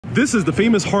This is the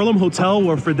famous Harlem hotel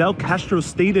where Fidel Castro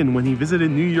stayed in when he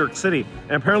visited New York City.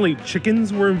 And apparently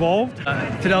chickens were involved.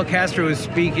 Fidel Castro was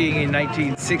speaking in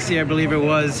 1960, I believe it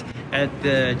was, at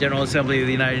the General Assembly of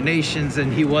the United Nations,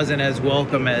 and he wasn't as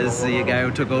welcome as the guy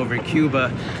who took over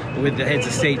Cuba with the heads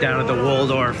of state down at the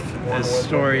Waldorf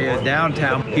Astoria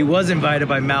downtown. He was invited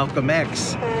by Malcolm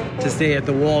X to stay at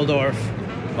the Waldorf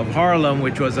of Harlem,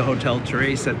 which was a Hotel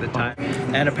Therese at the time.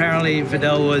 And apparently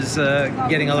Fidel was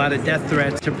getting a lot of death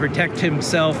threats to protect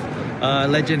himself.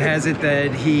 Legend has it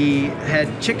that he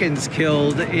had chickens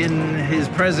killed in his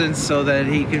presence so that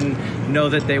he can know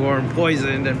that they weren't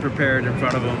poisoned and prepared in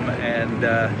front of him. And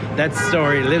that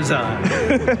story lives on.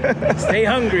 Stay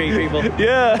hungry, people.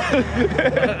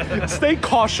 Yeah. Stay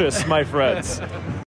cautious, my friends.